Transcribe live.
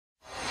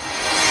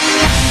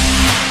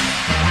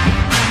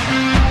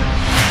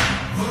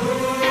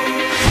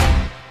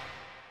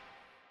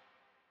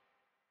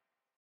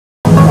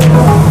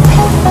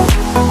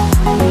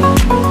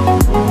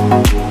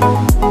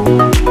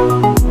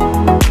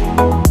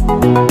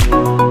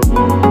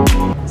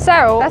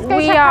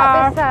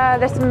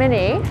this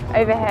Mini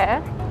over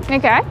here.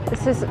 Okay.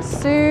 This is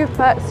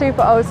super,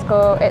 super old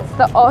school. It's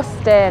the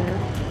Austin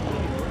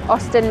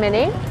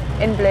Mini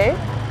in blue.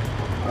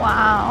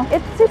 Wow.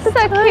 It's super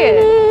so tiny.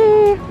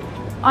 cute.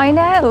 I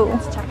know.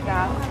 Let's check it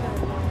out.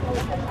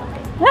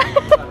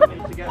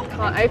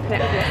 Can't open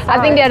it from the side.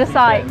 I think the other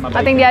side.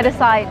 I think the other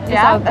side is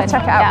Yeah, open. let's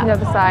check it out from the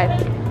other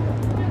side.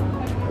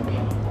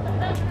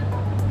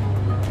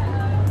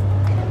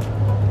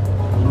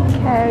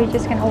 Okay, we're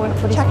just gonna wait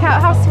for this. Check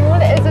out how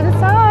small it is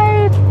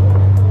inside.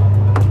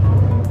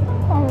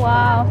 Oh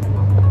wow.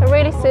 It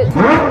really suits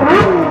me.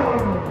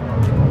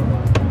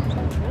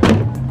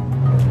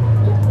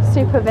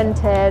 Super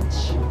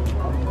vintage.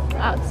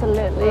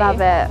 Absolutely.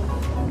 Love it.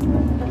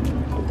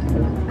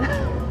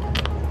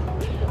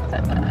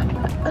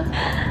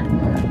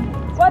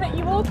 Why don't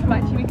you all come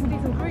actually? We can do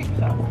some group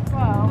shots as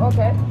well.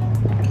 Okay.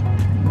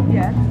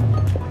 Yeah.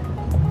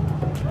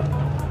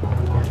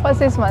 What's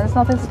this one? It's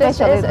nothing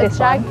special. This is this a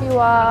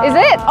Jaguar. One. Is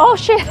it? Oh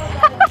shit.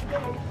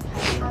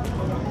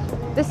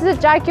 This is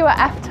a Jaguar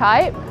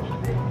F-Type.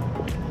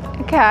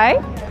 Okay.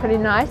 Pretty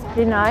nice,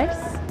 pretty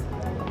nice.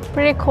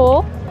 Pretty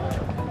cool.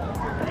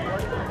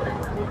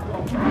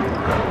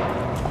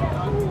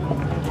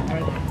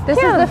 This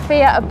is the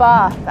Fiat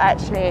Abarth,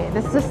 actually.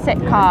 This is a sick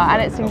car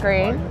and it's in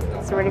green.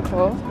 It's really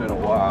cool. It's been a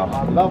while.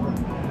 I love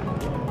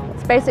it.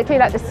 It's basically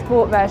like the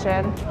sport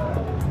version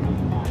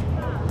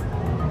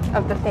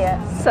of the Fiat.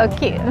 So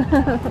cute.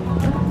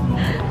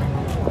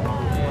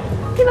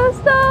 You know,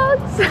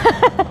 dogs.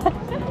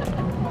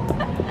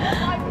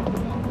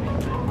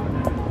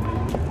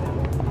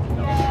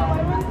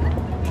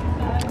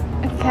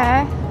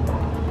 Okay.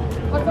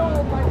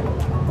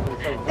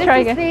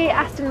 This is the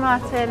Aston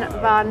Martin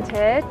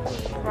Vantage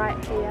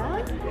right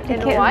here. In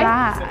Look at white.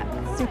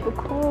 that. Super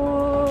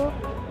cool.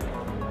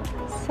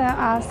 So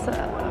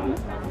awesome.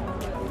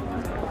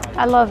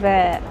 I love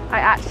it. I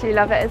actually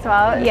love it as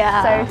well. It's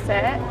Yeah. so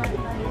sick.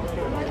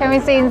 Can we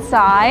see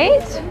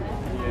inside?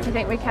 Do you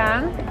think we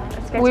can?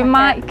 Let's go We check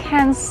might it.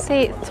 can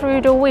see it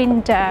through the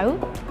window.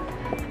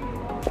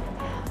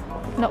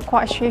 Not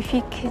quite sure if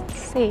you could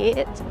see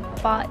it,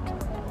 but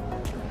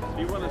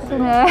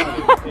no,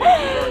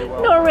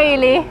 not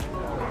really.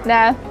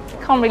 No,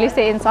 can't really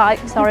see inside.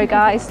 Sorry,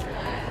 guys.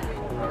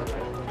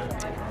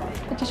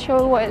 I'll just show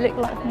you what it looked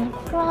like from the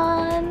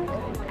front.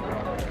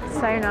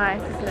 So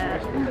nice, isn't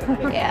it?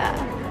 Yeah,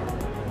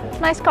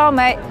 nice car,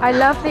 mate. I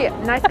love the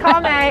nice car,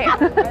 mate.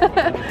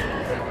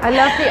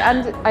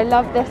 I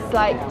love this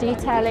like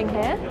detailing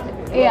here.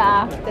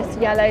 Yeah, This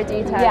yellow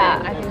detailing.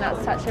 Yeah. I think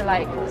that's such a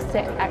like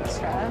sick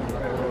extra.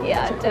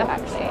 yeah, Such a cool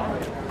definitely.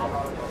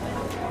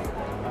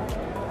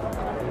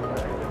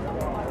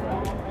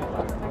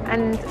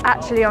 And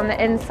actually on the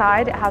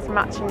inside it has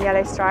matching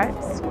yellow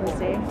stripes. Can you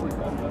see?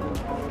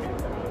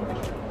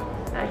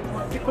 Nice.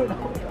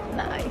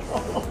 Nice.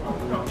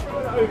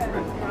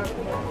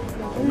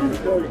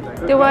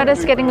 The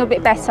weather's getting a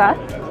bit better,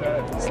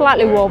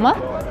 slightly warmer,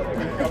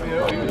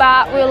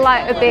 but we're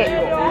like a bit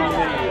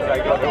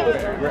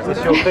Is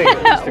this your thing?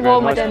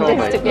 warmer than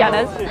this, to be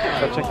honest.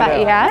 But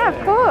yeah, Of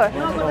course.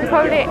 You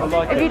probably,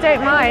 if you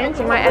don't mind,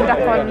 you might end up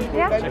on.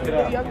 Yeah.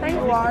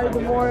 Thanks.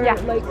 The more Yeah.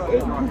 like here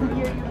you have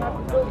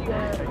to build your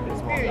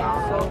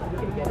experience.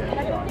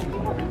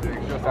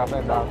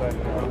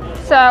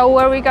 so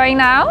where are we going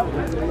now?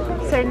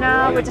 So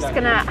now we're just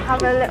gonna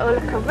have a little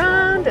look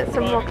around at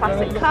some more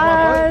classic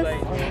cars.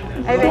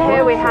 Over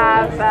here we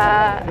have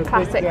a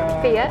classic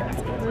Fiat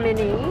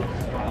Mini.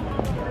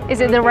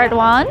 Is it the red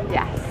one?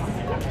 Yes.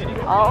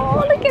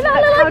 Oh, look at that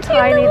Look little how cute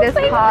tiny little this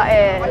thing. car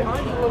is.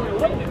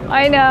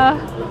 I know.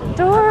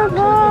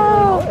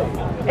 Adorable.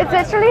 It's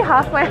literally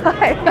half my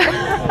life.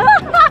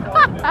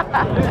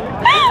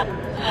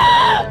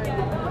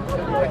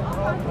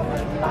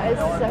 That is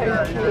so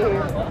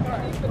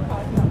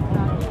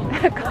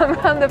cute. Come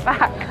round the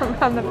back, come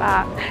round the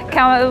back.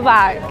 Come at the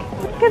back.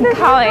 Look at this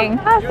Calling.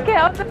 basket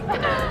on the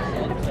back.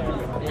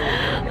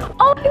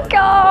 Oh my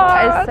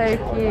god. That is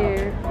so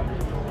cute.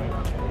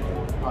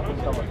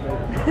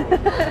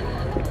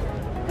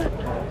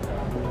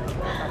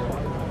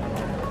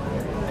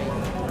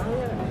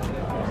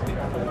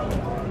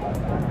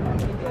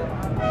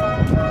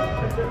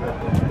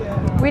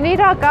 We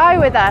need our guy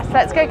with us.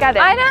 Let's go get it.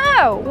 I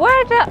know.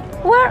 Where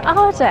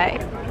are they?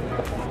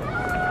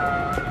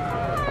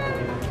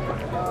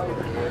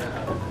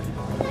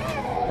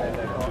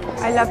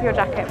 I love your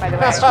jacket, by the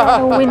way.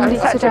 So windy I'm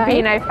such today. a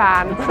Beano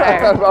fan.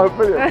 So. Oh,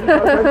 brilliant.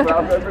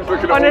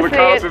 Honestly,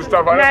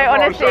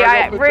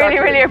 I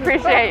really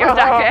appreciate your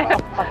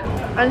jacket.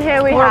 And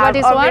here we What about have,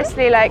 this one?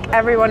 obviously, like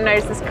everyone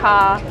knows this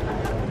car,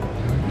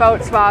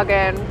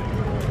 Volkswagen,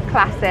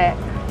 classic,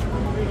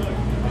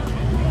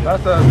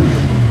 That's a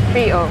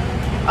Beetle,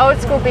 old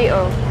school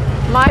Beetle.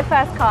 My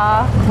first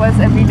car was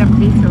a VW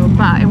Beetle,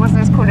 but it wasn't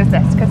as cool as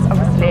this because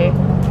obviously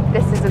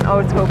this is an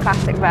old school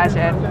classic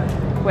version,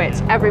 which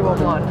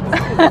everyone wants.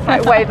 It's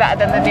like way better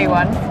than the new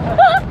one.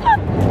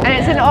 And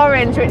it's an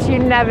orange, which you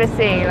never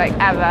see, like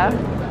ever.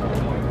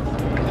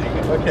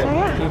 okay. So,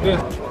 yeah. So this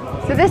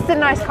So this is a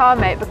nice car,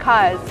 mate,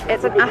 because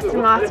it's an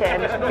Aston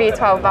Martin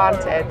V12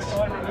 Vantage,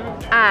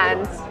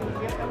 and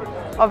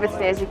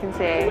obviously, as you can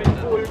see,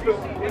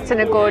 it's in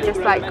a gorgeous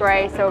like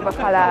grey silver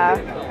colour.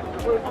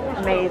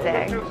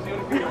 Amazing.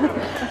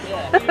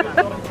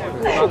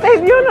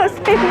 Babe, you're not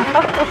saying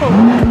no.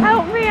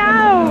 Help me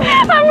out.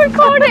 I'm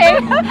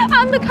recording.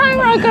 I'm the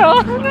camera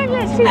girl.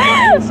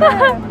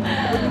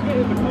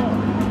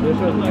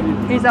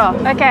 He's off.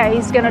 Okay,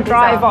 he's gonna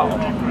drive off.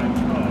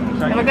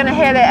 And we're gonna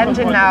hear the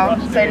engine now,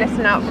 so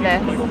listen out for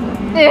this.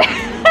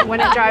 When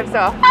it drives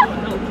off.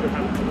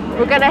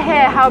 We're gonna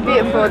hear how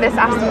beautiful this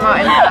Aston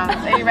Martin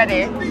sounds. Are you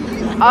ready?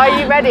 Are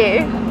you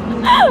ready?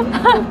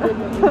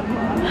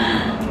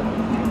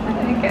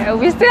 Okay,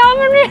 we still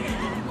haven't.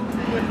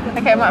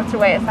 Okay, I might have to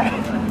wait a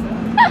second.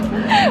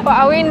 Well,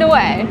 are we in the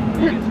way?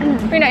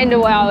 We're not in the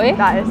way, are we?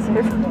 That is so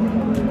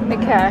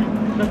Okay.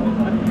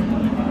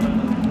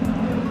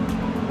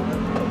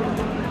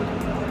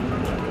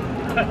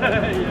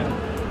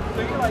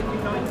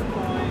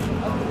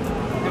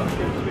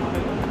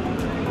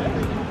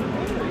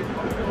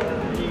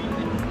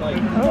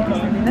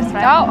 this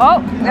way.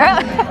 Oh.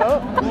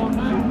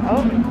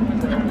 Oh.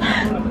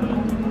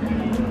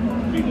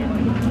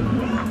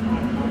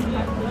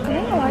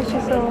 Yeah, I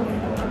just saw.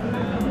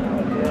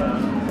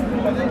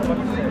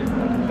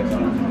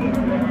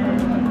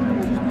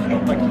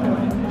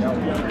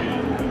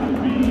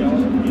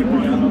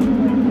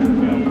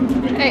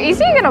 Is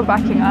he gonna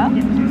backing up?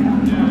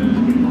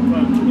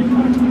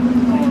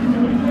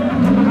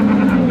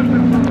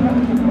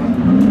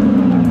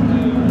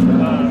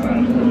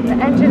 The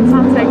engine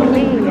sounds so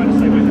clean.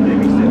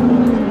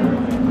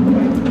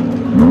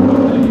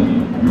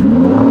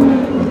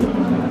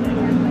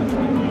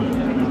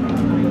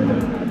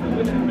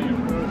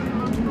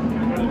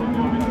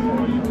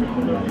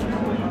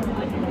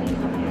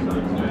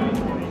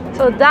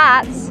 So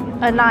that's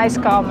a nice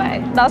car,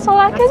 mate. That's all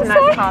I can That's a say.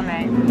 nice car,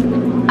 mate.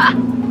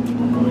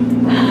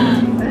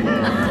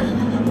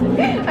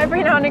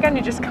 Every now and again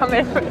you just come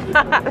in with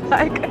that,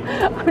 like,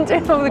 I'm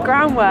doing all the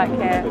groundwork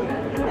here.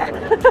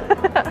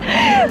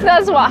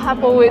 That's what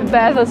happened with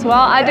Beth as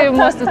well. I do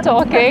most of the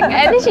talking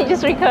and then she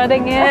just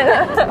recording it.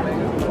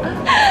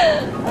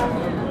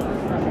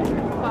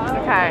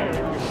 Okay,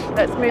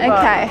 let's move on.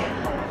 Okay.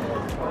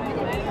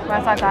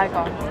 Where's our guy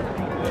gone?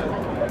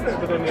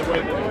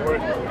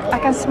 I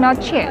can smell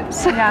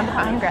chips. Yeah, I'm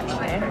quite hungry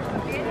actually.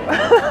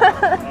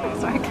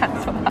 Sorry,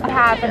 cancel that. We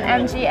have an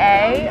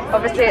MGA.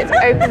 Obviously it's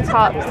open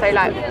top, so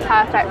like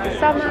perfect for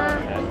summer.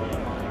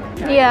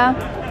 Yeah.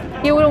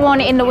 You wouldn't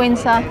want it in the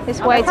winter.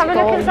 It's way Let's too have a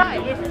look cold. inside.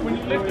 When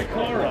you lift the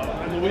car up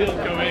and the wheels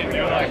go in,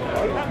 you're like,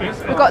 that makes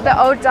sense. We've got the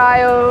old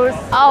dials,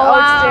 the Oh, old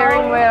wow.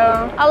 steering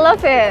wheel. I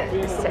love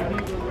it. Sick.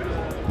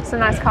 It's a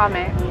nice car,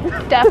 mate.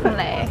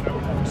 Definitely.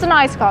 It's a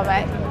nice car,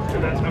 mate.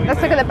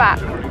 Let's look at the back.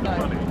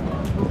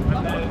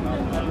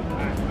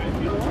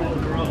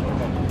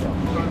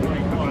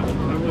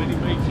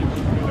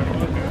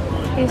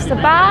 Here's the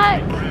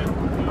back.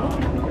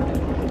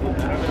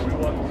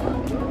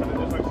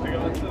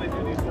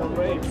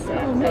 So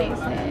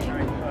amazing.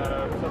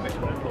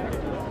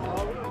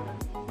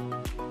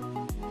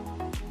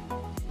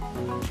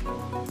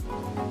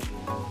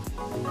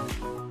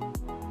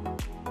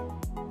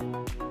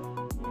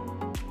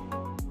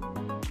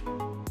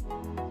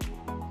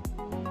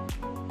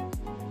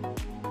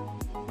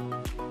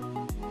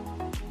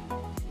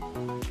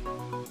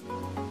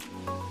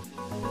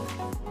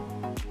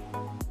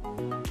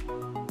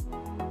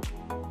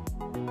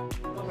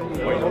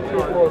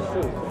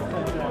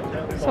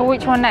 So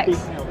which one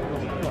next?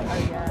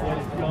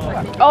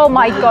 Oh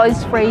my god,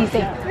 it's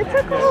freezing. It's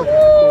a cool.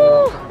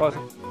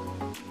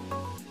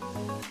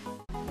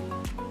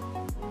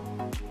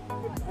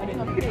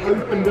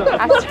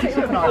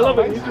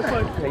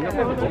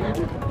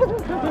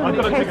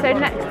 Okay, so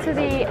next to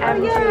the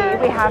MG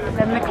we have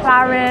the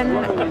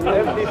McLaren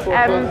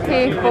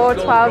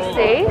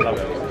MP412C.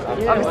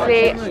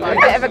 Obviously a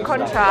bit of a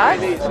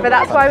contrast, but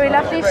that's why we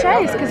love these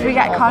shows, because we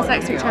get cars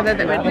next to each other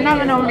that would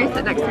never normally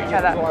sit next to each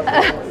other.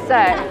 So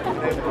I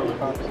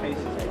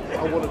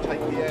want to take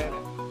the air.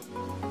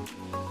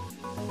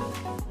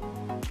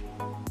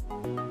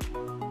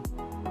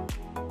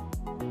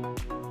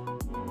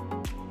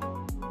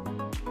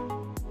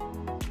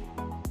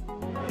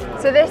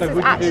 So this is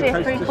actually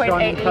a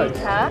 3.8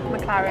 litre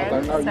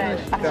McLaren, so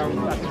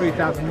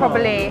 3,000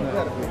 probably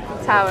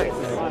tell it's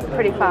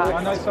pretty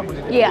fast.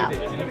 Yeah.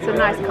 It's a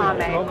nice car,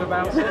 mate.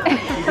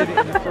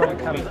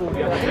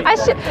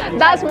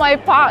 That's my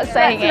part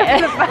saying it.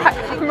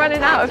 I'm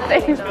running out of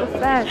things to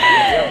say.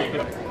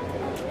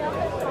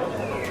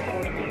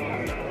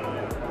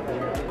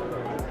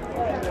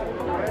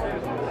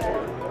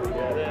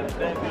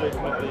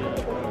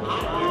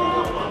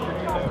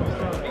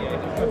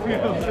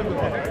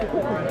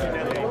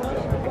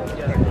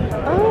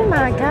 Oh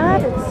my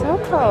god, it's so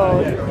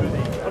cold.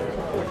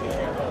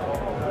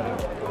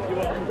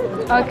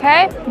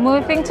 Okay,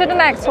 moving to the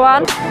next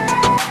one.